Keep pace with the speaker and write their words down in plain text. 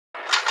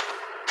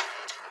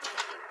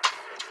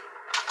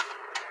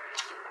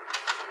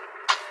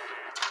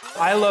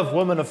I love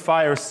Woman of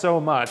Fire so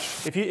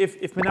much.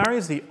 If Minari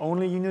is the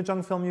only Youn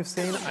Yuh-jung film you've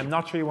seen, I'm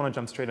not sure you want to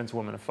jump straight into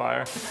Woman of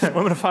Fire.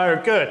 Woman of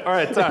Fire, good. All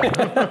right, time.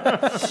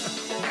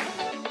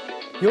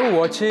 You're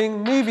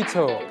watching Movie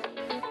Talk.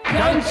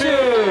 Youn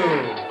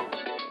Yuh-jung!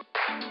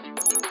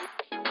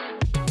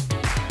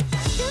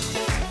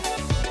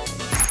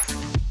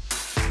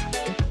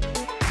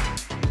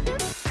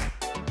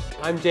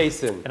 I'm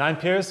Jason. And I'm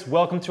Pierce.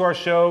 Welcome to our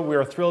show. We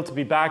are thrilled to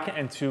be back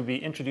and to be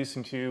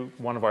introducing to you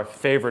one of our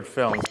favorite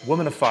films,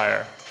 Woman of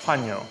Fire,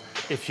 Hwanyo.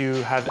 If you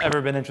have ever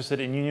been interested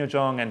in Youn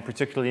Yuh-jung, and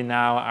particularly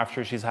now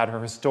after she's had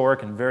her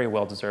historic and very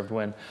well-deserved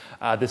win,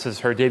 this is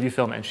her debut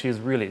film and she is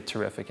really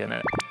terrific in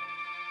it.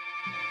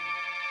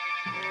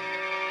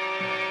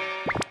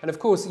 And of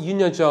course, Youn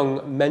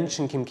Yuh-jung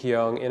mentioned Kim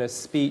Ki-young in a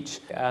speech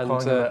and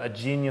Calling him a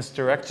genius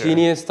director.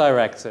 Genius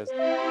director.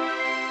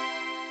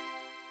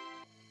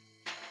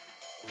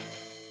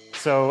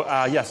 So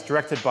yes,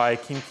 directed by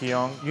Kim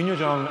Ki-young. Youn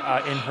Yuh-jung,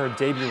 in her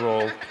debut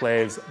role,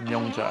 plays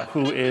Myung-ja,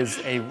 who is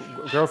a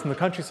girl from the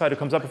countryside who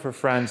comes up with her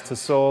friends to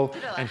Seoul,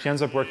 and she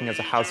ends up working as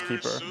a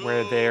housekeeper,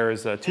 where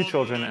there's 2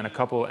 children and a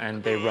couple,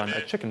 and they run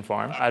a chicken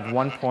farm. At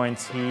one point,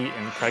 he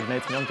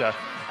impregnates Myung-ja,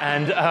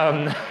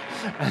 and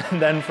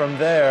then from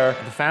there,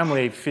 the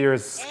family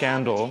fears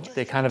scandal.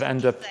 They kind of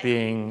end up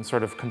being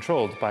sort of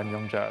controlled by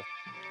Myung-ja.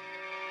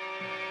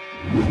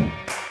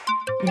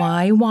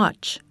 Why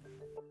watch?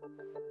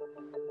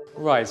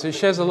 Right, so it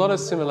shares a lot of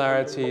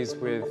similarities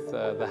with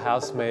The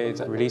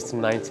Housemaid, released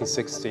in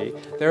 1960.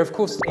 There, of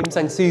course, Im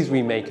Sang-soo's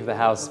remake of The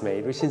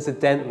Housemaid, which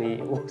incidentally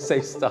also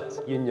stars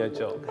Youn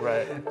Yuh-jung.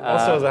 Right.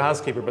 Also as a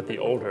housekeeper, but the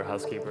older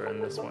housekeeper in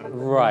this one.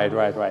 Right.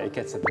 It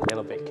gets a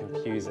little bit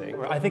confusing.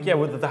 I think, yeah,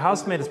 with The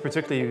Housemaid is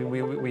particularly,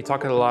 we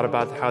talk a lot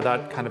about how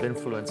that kind of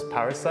influenced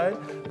Parasite.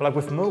 But like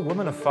with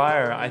Woman of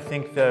Fire, I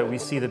think that we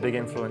see the big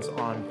influence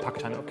on Park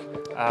Chan-wook.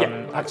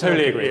 Yeah, I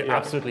totally agree. He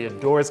absolutely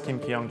adores Kim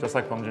Ki-young, just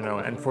like Bong Joon-ho,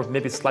 and for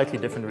maybe slightly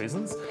different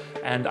reasons.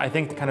 And I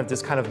think kind of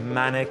this kind of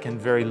manic and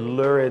very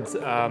lurid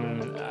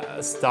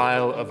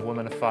style of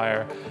Woman of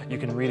Fire, you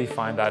can really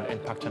find that in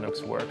Park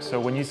Chan-wook's work. So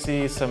when you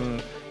see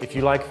if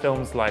you like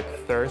films like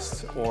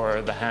Thirst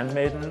or The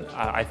Handmaiden,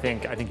 I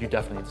think you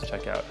definitely need to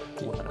check out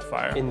Woman of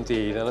Fire.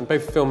 Indeed, and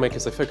both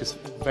filmmakers, they focus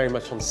very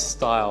much on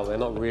style. They're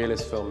not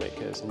realist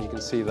filmmakers, and you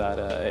can see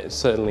that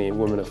certainly in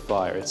Woman of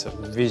Fire. It's a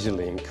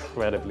visually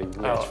incredibly rich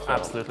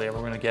film. Absolutely, and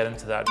we're going to get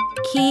into that.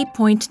 Key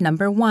point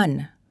number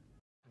 1.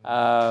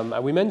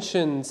 We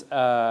mentioned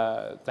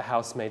The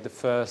Housemaid, the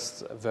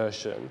first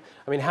version.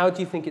 I mean, how do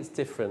you think it's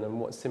different, and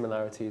what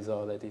similarities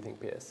are there, do you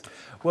think, Pierce?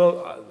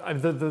 Well,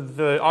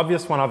 the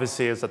obvious one,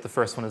 obviously, is that the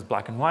first one is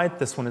black and white.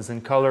 This one is in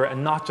color,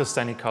 and not just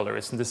any color.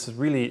 This is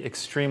really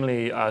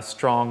extremely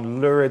strong,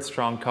 lurid,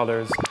 strong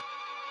colors.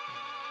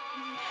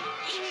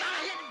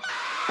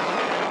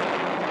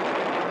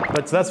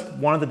 But so that's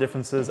one of the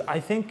differences. I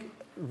think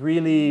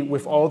really,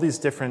 with all these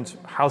different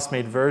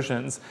Housemaid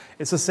versions,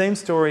 it's the same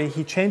story.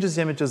 He changes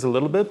the images a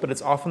little bit, but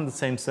it's often the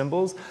same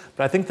symbols.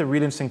 But I think the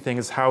really interesting thing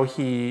is how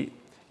he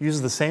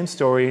uses the same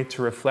story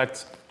to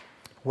reflect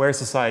where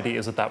society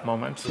is at that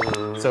moment.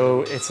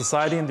 So it's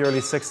society in the early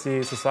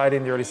 60s, society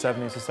in the early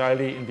 70s,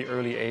 society in the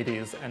early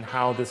 80s, and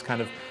how this kind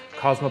of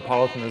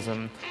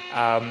cosmopolitanism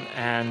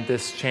and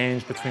this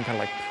change between kind of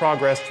like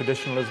progress,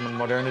 traditionalism, and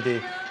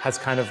modernity has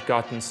kind of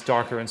gotten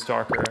starker and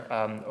starker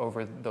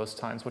over those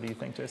times. What do you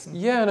think, Jason?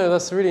 Yeah, no,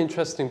 that's a really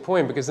interesting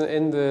point, because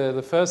in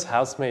the first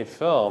Housemaid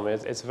film,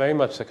 it's very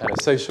much a kind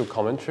of social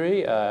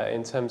commentary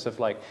in terms of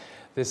like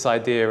this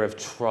idea of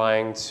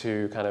trying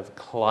to kind of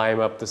climb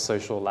up the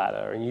social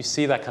ladder. And you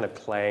see that kind of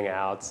playing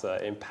out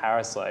in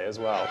Parasite as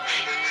well.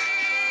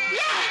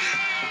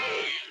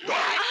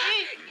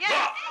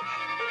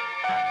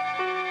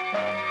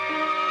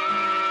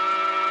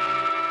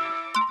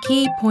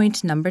 Key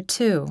point number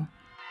 2.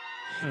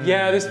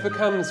 Yeah, this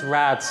becomes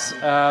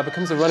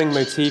becomes a running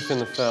motif in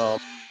the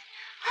film.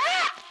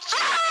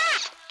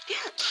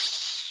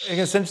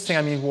 It's interesting.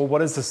 I mean, well,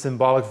 what is the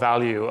symbolic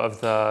value of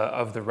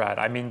the rat?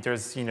 I mean,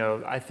 there's,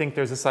 I think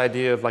there's this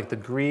idea of like the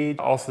greed,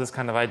 also this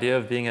kind of idea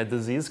of being a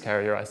disease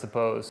carrier, I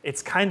suppose.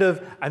 It's kind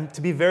of,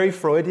 to be very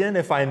Freudian,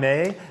 if I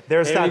may,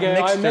 there's that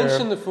mixture. I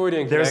mentioned the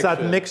Freudian There's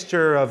connection. that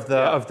mixture of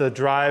the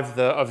drive,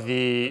 of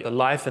the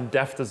life and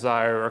death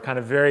desire, or kind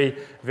of very,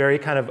 very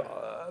kind of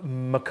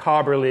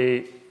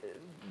macabrely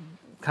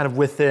kind of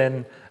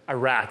within a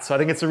rat. So I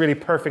think it's a really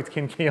perfect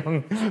Kim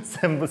Ki-young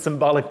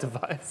symbolic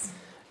device.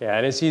 Yeah,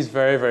 and it's used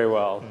very, very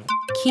well.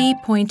 Key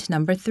point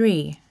number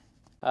 3.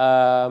 So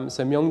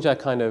Myung-ja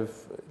kind of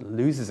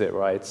loses it,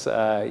 right,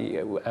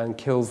 and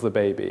kills the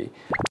baby.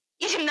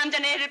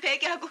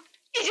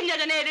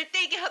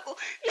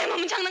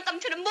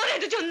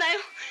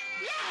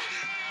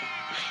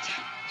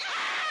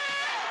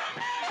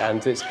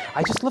 And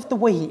I just love the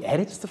way he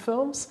edits the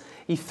films.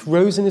 He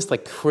throws in this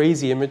like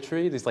crazy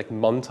imagery, these like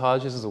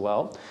montages as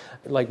well.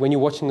 Like when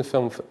you're watching the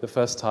film for the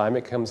first time,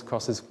 it comes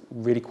across as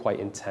really quite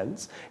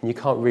intense, and you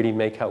can't really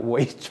make out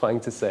what he's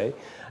trying to say.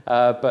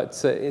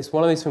 But it's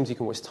one of those films you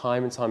can watch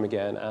time and time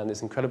again, and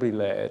it's incredibly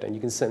layered, and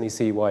you can certainly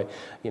see why,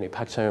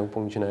 Park Chan-wook,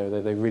 Bong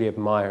Joon-ho, they really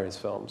admire his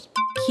films.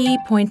 Key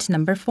point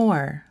number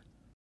 4.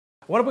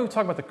 What about we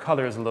talk about the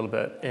colors a little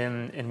bit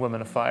in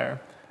Women of Fire?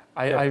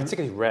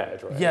 Particularly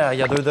red, right?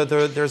 Yeah.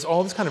 There's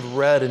all this kind of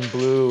red and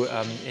blue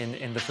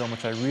in the film,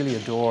 which I really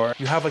adore.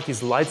 You have like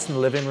these lights in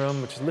the living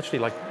room, which is literally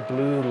like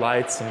blue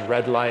lights and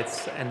red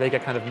lights, and they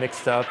get kind of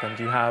mixed up. And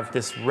you have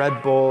this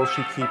Red Bull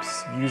she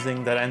keeps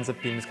using that ends up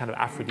being this kind of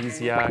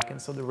aphrodisiac.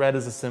 And so the red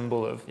is a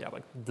symbol of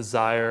like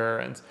desire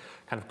and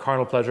kind of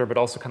carnal pleasure, but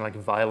also kind of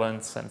like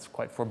violence, and it's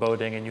quite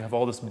foreboding. And you have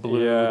all this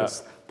blue,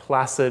 this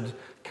placid,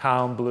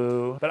 calm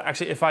blue. But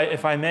actually, if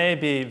I may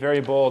be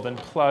very bold and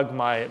plug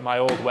my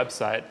old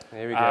website.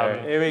 Here we go.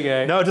 Here we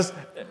go. No, just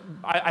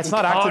it's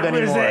not active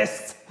anymore.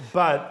 Resist.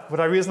 But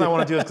the reason I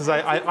want to do it is because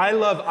I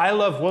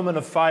love Woman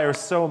of Fire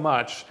so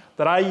much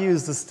that I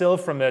use the still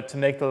from it to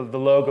make the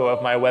logo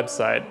of my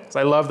website. So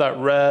I love that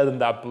red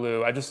and that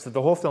blue.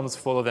 The whole film is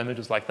full of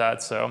images like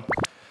that. So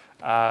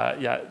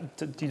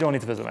you don't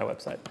need to visit my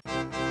website.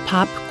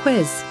 Pop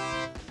quiz.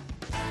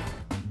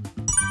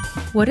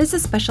 What is the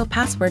special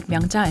password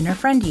Myung-ja and her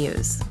friend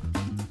use?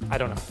 I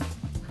don't know.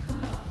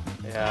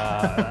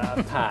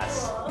 Yeah,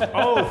 pass.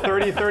 Oh,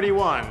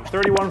 3031.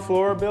 31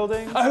 floor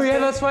building? Oh yeah,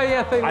 that's right,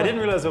 yeah. I didn't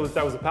realize that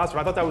was a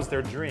password. I thought that was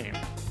their dream.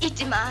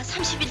 잊지 마.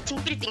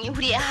 31층 빌딩이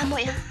우리의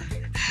암호야.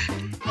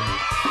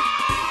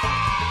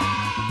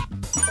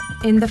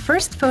 In the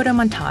first photo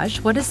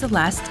montage, what is the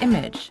last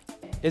image?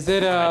 Is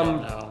it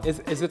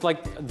is it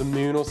like the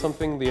moon or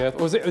something, the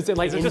Earth, or is it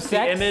like just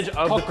the image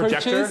of the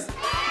projector?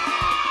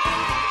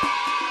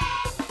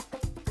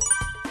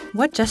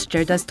 What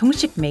gesture does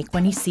Dong-sik make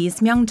when he sees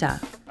Myung-ja?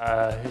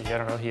 I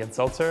don't know, he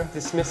insults her?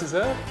 Dismisses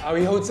her? Oh,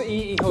 he holds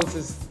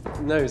his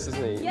nose,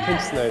 doesn't he? Yes.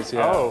 Pinches nose,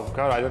 yeah. Oh,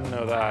 God, I didn't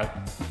know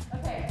that.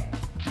 Okay.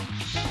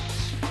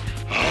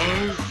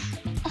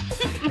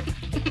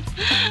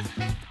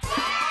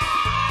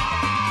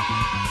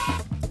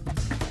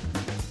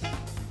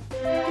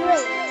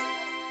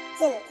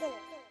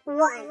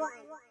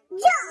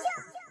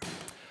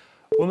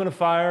 Woman of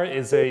Fire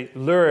is a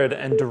lurid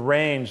and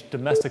deranged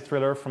domestic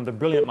thriller from the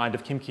brilliant mind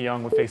of Kim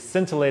Ki-young with a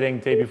scintillating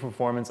debut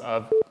performance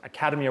of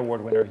Academy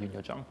Award winner Youn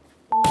Yuh-jung.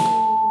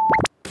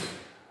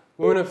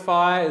 Woman of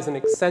Fire is an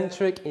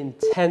eccentric,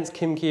 intense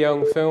Kim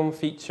Ki-young film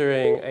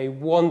featuring a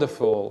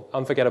wonderful,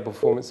 unforgettable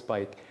performance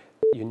by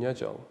Youn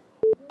Yuh-jung.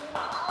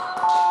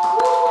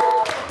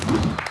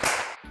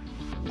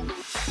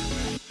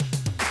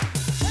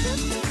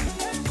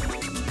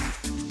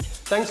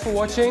 Thanks for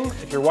watching.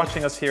 If you're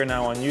watching us here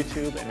now on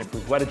YouTube, and if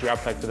we've whetted your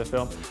appetite for the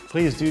film,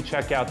 please do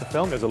check out the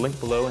film. There's a link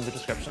below in the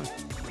description.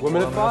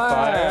 Woman of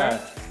Fire.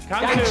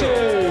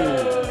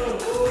 Ganchu!